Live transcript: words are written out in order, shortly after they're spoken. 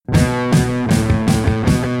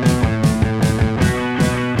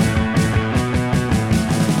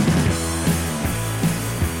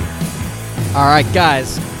All right,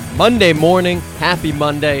 guys, Monday morning. Happy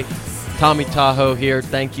Monday. Tommy Tahoe here.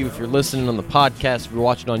 Thank you if you're listening on the podcast, if you're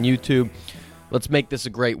watching on YouTube. Let's make this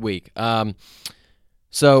a great week.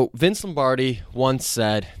 So Vince Lombardi once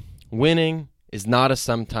said, winning is not a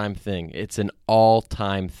sometime thing. It's an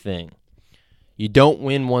all-time thing. You don't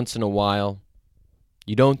win once in a while.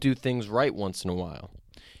 You don't do things right once in a while.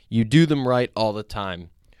 You do them right all the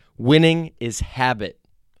time. Winning is habit.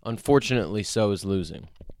 Unfortunately, so is losing.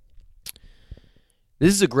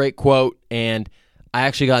 This is a great quote, and I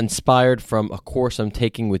actually got inspired from a course I'm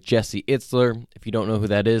taking with Jesse Itzler. If you don't know who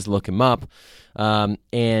that is, look him up.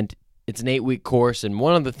 And it's an 8-week course, and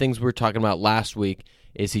one of the things we were talking about last week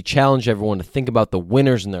is he challenged everyone to think about the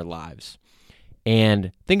winners in their lives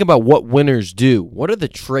and think about what winners do. What are the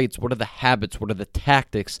traits, what are the habits, what are the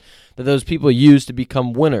tactics that those people use to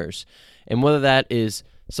become winners? And whether that is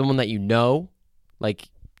someone that you know, like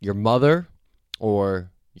your mother or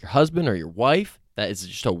your husband or your wife, that is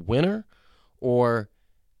just a winner, or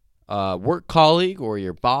a work colleague or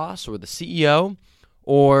your boss or the CEO,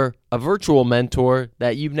 or a virtual mentor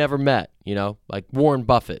that you've never met, like Warren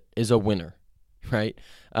Buffett is a winner, right?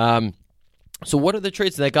 So what are the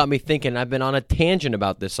traits that got me thinking? I've been on a tangent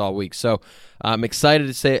about this all week, so I'm excited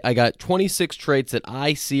to say I got 26 traits that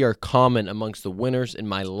I see are common amongst the winners in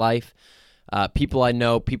my life, people I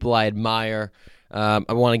know, people I admire. I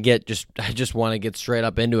just want to get straight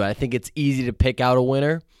up into it. I think it's easy to pick out a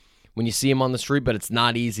winner when you see him on the street, but it's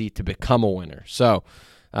not easy to become a winner. So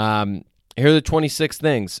here are the 26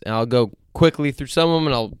 things, and I'll go quickly through some of them,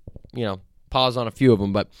 and I'll pause on a few of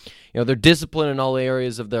them. But they're disciplined in all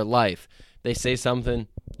areas of their life. They say something,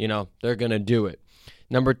 they're going to do it.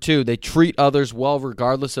 Number 2, they treat others well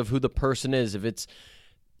regardless of who the person is.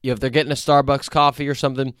 If they're getting a Starbucks coffee or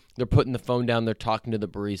something, they're putting the phone down, they're talking to the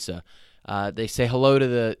barista. They say hello to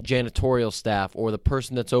the janitorial staff or the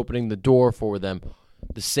person that's opening the door for them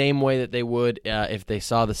the same way that they would if they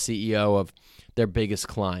saw the CEO of their biggest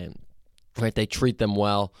client. Right? They treat them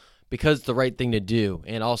well because it's the right thing to do,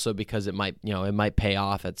 and also because it might pay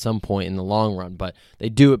off at some point in the long run. But they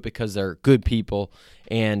do it because they're good people,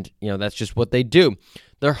 and that's just what they do.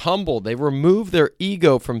 They're humble. They remove their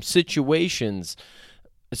ego from situations,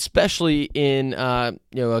 especially in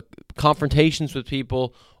confrontations with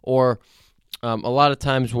people, or a lot of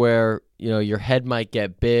times where your head might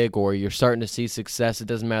get big or you're starting to see success. It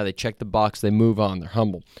doesn't matter. They check the box. They move on. They're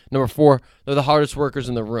humble. Number 4, they're the hardest workers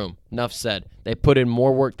in the room. Enough said. They put in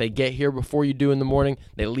more work. They get here before you do in the morning.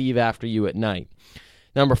 They leave after you at night.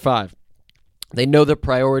 Number 5, they know their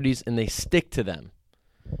priorities and they stick to them.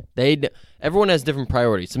 Everyone has different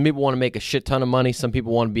priorities. Some people want to make a shit ton of money. Some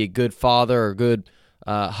people want to be a good father or a good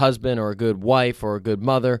husband or a good wife or a good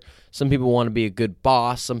mother. Some people want to be a good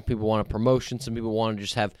boss. Some people want a promotion. Some people want to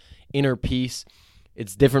just have inner peace.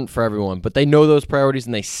 It's different for everyone, but they know those priorities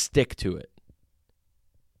and they stick to it.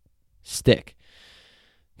 Stick.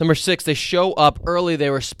 Number 6, they show up early. They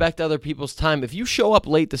respect other people's time. If you show up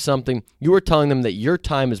late to something, you are telling them that your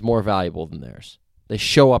time is more valuable than theirs. They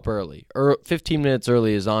show up early. 15 minutes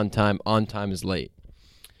early is on time is late.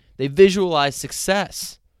 They visualize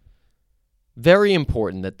success. Very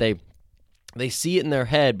important that they see it in their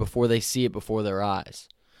head before they see it before their eyes.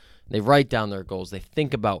 They write down their goals. They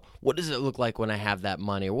think about, what does it look like when I have that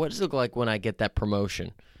money? Or what does it look like when I get that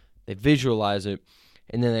promotion? They visualize it,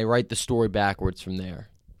 and then they write the story backwards from there.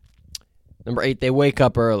 Number 8, they wake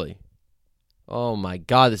up early. Oh my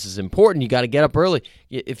God, this is important. You got to get up early.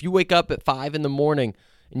 If you wake up at 5 in the morning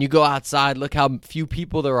and you go outside, look how few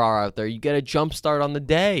people there are out there. You get a jump start on the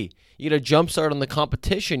day. You get a jump start on the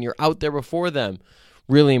competition. You're out there before them.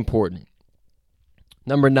 Really important.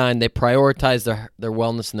 Number 9, they prioritize their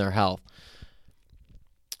wellness and their health.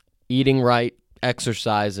 Eating right,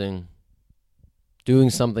 exercising, doing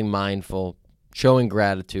something mindful, showing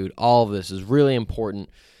gratitude. All of this is really important,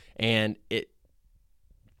 and it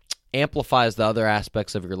amplifies the other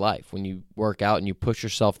aspects of your life. When you work out and you push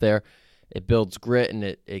yourself there, it builds grit, and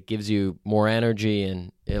it gives you more energy,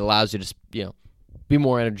 and it allows you to be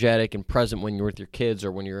more energetic and present when you're with your kids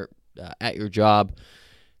or when you're at your job.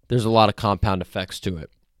 There's a lot of compound effects to it.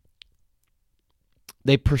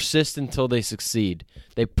 They persist until they succeed.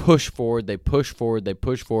 They push forward, they push forward, they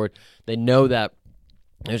push forward. They know that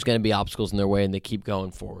there's going to be obstacles in their way, and they keep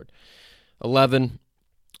going forward. 11,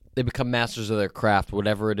 they become masters of their craft,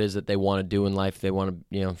 whatever it is that they want to do in life. They want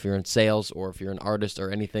to, if you're in sales or if you're an artist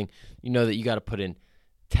or anything, you know that you got to put in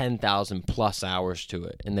 10,000 plus hours to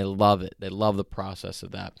it, and they love it. They love the process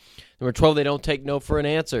of that. Number 12, they don't take no for an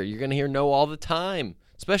answer. You're going to hear no all the time,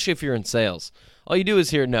 especially if you're in sales. All you do is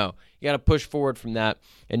hear no. You got to push forward from that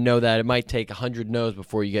and know that it might take 100 no's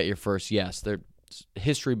before you get your first yes.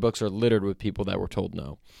 history books are littered with people that were told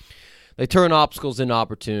no. They turn obstacles into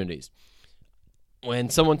opportunities. When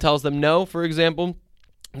someone tells them no, for example,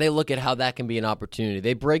 they look at how that can be an opportunity.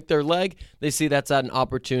 They break their leg, they see that's an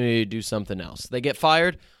opportunity to do something else. They get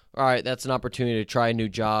fired, all right, that's an opportunity to try a new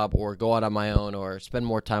job or go out on my own or spend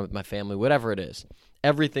more time with my family, whatever it is.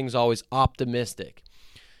 Everything's always optimistic.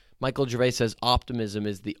 Michael Gervais says optimism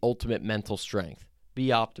is the ultimate mental strength.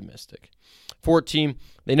 Be optimistic. 14,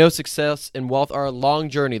 they know success and wealth are a long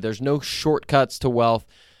journey. There's no shortcuts to wealth.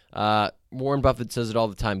 Warren Buffett says it all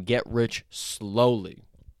the time. Get rich slowly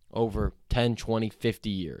over 10, 20, 50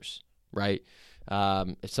 years, right?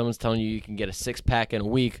 If someone's telling you can get a six-pack in a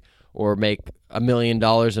week or make $1 million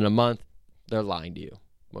in a month, they're lying to you,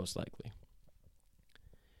 most likely.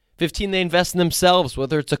 15, they invest in themselves,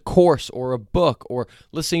 whether it's a course or a book or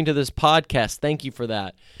listening to this podcast. Thank you for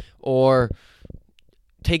that. Or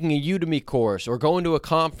taking a Udemy course or going to a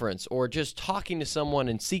conference or just talking to someone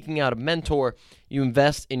and seeking out a mentor. You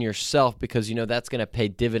invest in yourself because you know that's going to pay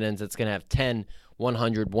dividends. It's going to have 10,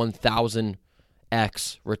 100,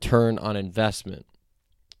 1,000x return on investment.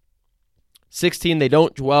 16, they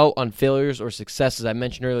don't dwell on failures or successes. I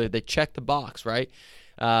mentioned earlier, they check the box, right?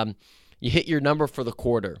 You hit your number for the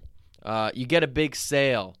quarter. You get a big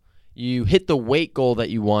sale. You hit the weight goal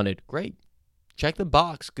that you wanted. Great. Check the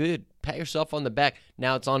box. Good. Pat yourself on the back.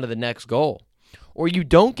 Now it's on to the next goal. Or you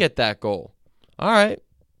don't get that goal. All right.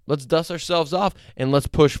 Let's dust ourselves off and let's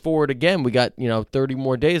push forward again. We got, 30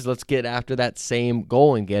 more days. Let's get after that same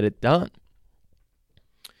goal and get it done.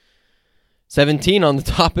 17, on the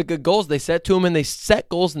topic of goals, they set to them and they set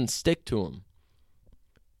goals and stick to them.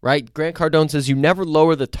 Right? Grant Cardone says you never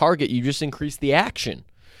lower the target, you just increase the action.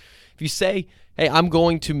 If you say, hey, I'm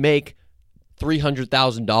going to make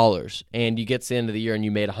 $300,000 and you get to the end of the year and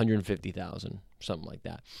you made $150,000, something like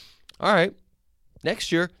that. All right.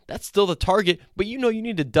 Next year, that's still the target, but you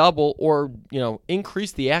need to double or,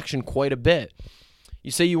 increase the action quite a bit.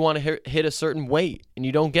 You say you want to hit a certain weight and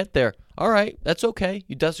you don't get there. All right, that's okay.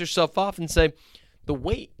 You dust yourself off and say,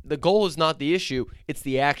 the goal is not the issue. It's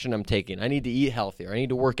the action I'm taking. I need to eat healthier. I need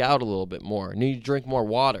to work out a little bit more. I need to drink more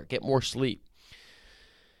water, get more sleep.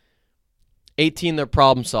 18, they're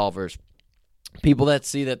problem solvers. People that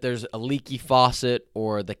see that there's a leaky faucet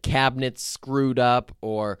or the cabinet's screwed up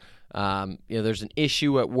or there's an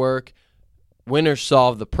issue at work. Winners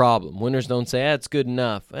solve the problem. Winners don't say, it's good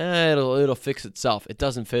enough. It'll fix itself. It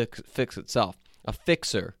doesn't fix itself. A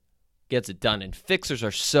fixer gets it done, and fixers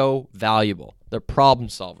are so valuable. They're problem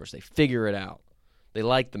solvers. They figure it out. They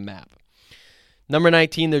like the map. Number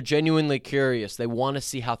 19, they're genuinely curious. They want to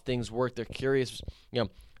see how things work. They're curious,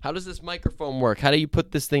 how does this microphone work? How do you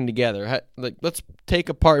put this thing together? Let's take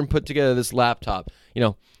apart and put together this laptop.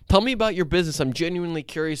 Tell me about your business. I'm genuinely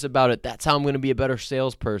curious about it. That's how I'm going to be a better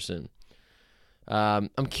salesperson. I'm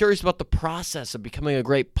curious about the process of becoming a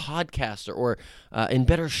great podcaster or in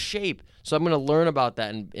better shape. So I'm going to learn about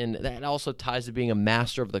that. And that also ties to being a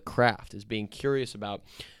master of the craft, is being curious about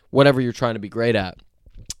whatever you're trying to be great at.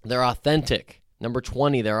 They're authentic. Number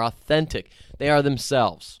 20, they're authentic. They are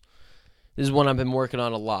themselves. This is one I've been working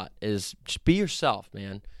on a lot, is just be yourself,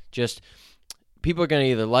 man. Just people are going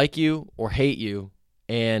to either like you or hate you,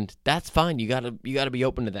 and that's fine. You got to be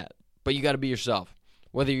open to that. But you got to be yourself.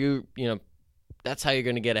 Whether that's how you're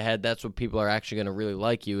going to get ahead. That's what people are actually going to really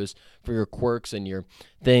like you, is for your quirks and your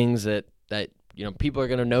things that people are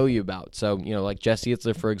going to know you about. So, like Jesse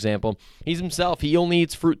Itzler, for example, he's himself. He only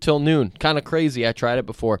eats fruit till noon. Kind of crazy. I tried it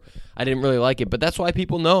before. I didn't really like it, but that's why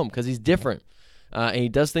people know him, because he's different. And he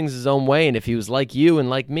does things his own way, and if he was like you and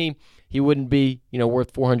like me, he wouldn't be,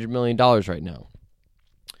 worth $400 million right now.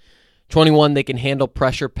 21, they can handle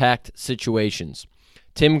pressure-packed situations.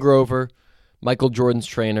 Tim Grover, Michael Jordan's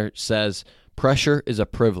trainer, says, pressure is a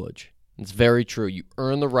privilege. It's very true. You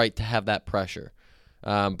earn the right to have that pressure.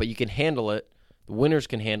 But you can handle it. The winners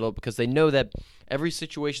can handle it because they know that every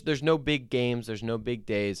situation, there's no big games, there's no big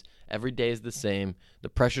days. Every day is the same. The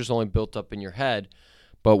pressure's only built up in your head.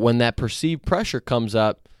 But when that perceived pressure comes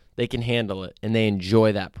up, they can handle it, and they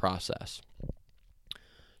enjoy that process.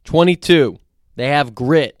 22, they have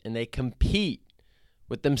grit, and they compete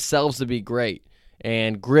with themselves to be great.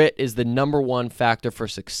 And grit is the number one factor for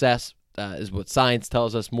success, is what science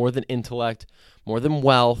tells us, more than intellect, more than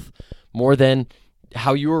wealth, more than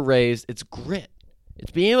how you were raised. It's grit.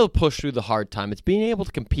 It's being able to push through the hard time. It's being able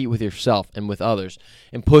to compete with yourself and with others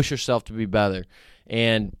and push yourself to be better.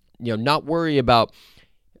 And, not worry about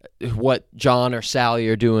what John or Sally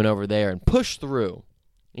are doing over there, and push through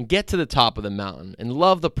and get to the top of the mountain and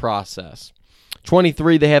love the process.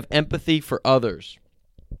 23, they have empathy for others.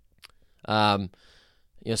 And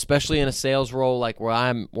especially in a sales role like where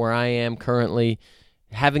I am currently,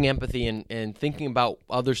 having empathy and thinking about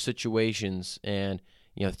other situations and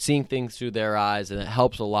seeing things through their eyes, and it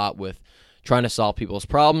helps a lot with trying to solve people's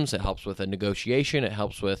problems. It helps with a negotiation. It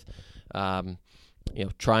helps with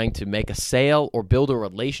trying to make a sale or build a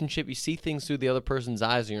relationship. You see things through the other person's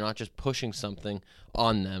eyes, and you're not just pushing something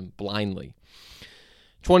on them blindly.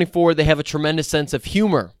 24, they have a tremendous sense of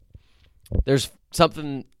humor. There's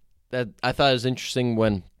something that I thought was interesting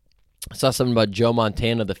when I saw something about Joe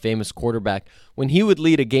Montana, the famous quarterback. When he would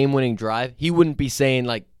lead a game-winning drive, he wouldn't be saying,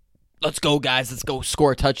 like, let's go, guys, let's go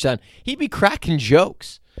score a touchdown. He'd be cracking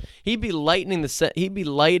jokes. He'd be lightening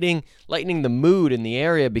the mood in the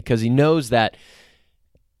area because he knows that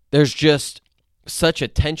there's just such a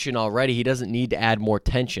tension already. He doesn't need to add more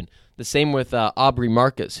tension. The same with Aubrey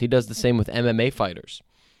Marcus. He does the same with MMA fighters.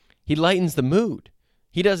 He lightens the mood.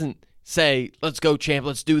 He doesn't say, let's go, champ,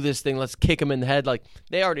 let's do this thing, let's kick him in the head. Like,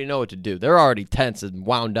 they already know what to do. They're already tense and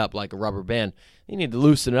wound up like a rubber band. You need to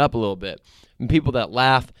loosen it up a little bit. And people that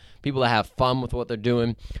laugh, people that have fun with what they're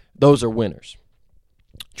doing, those are winners.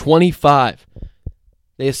 25,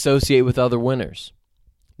 they associate with other winners.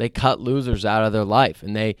 They cut losers out of their life,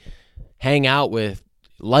 and they hang out with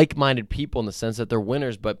like-minded people in the sense that they're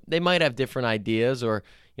winners, but they might have different ideas, or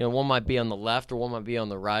one might be on the left or one might be on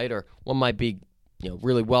the right, or one might be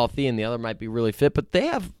really wealthy and the other might be really fit, but they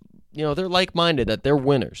have, they're like-minded, that they're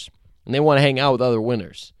winners, and they want to hang out with other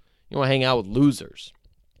winners. You want to hang out with losers.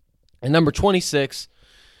 And number 26,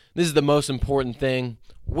 this is the most important thing.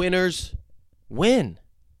 Winners win.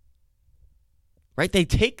 Right? They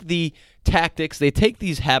take the tactics, they take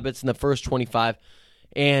these habits in the first 25,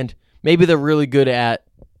 and maybe they're really good at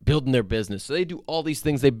building their business. So they do all these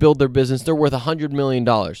things, they build their business, they're worth $100 million.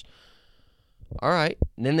 All right.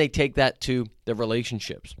 And then they take that to their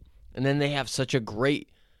relationships. And then they have such a great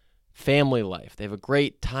family life. They have a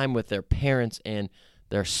great time with their parents and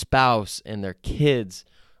their spouse and their kids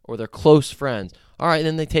or their close friends. All right. And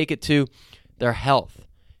then they take it to their health,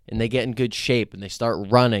 and they get in good shape, and they start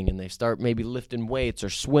running, and they start maybe lifting weights or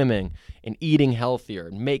swimming and eating healthier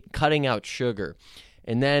and cutting out sugar.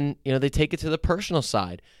 And then, they take it to the personal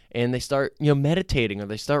side, and they start, meditating, or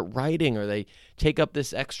they start writing, or they take up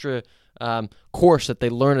this extra course that they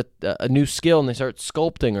learn a new skill, and they start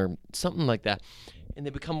sculpting or something like that. And they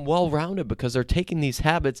become well-rounded because they're taking these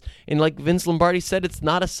habits. And like Vince Lombardi said, it's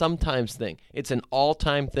not a sometimes thing. It's an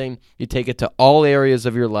all-time thing. You take it to all areas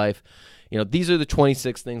of your life. These are the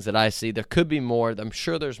 26 things that I see. There could be more. I'm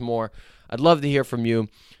sure there's more. I'd love to hear from you.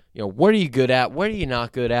 What are you good at? What are you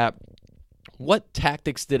not good at? What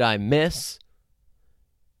tactics did I miss?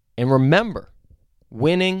 And remember,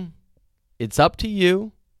 winning, it's up to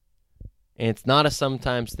you. And it's not a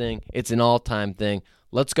sometimes thing. It's an all-time thing.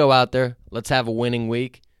 Let's go out there. Let's have a winning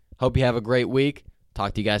week. Hope you have a great week.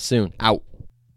 Talk to you guys soon. Out.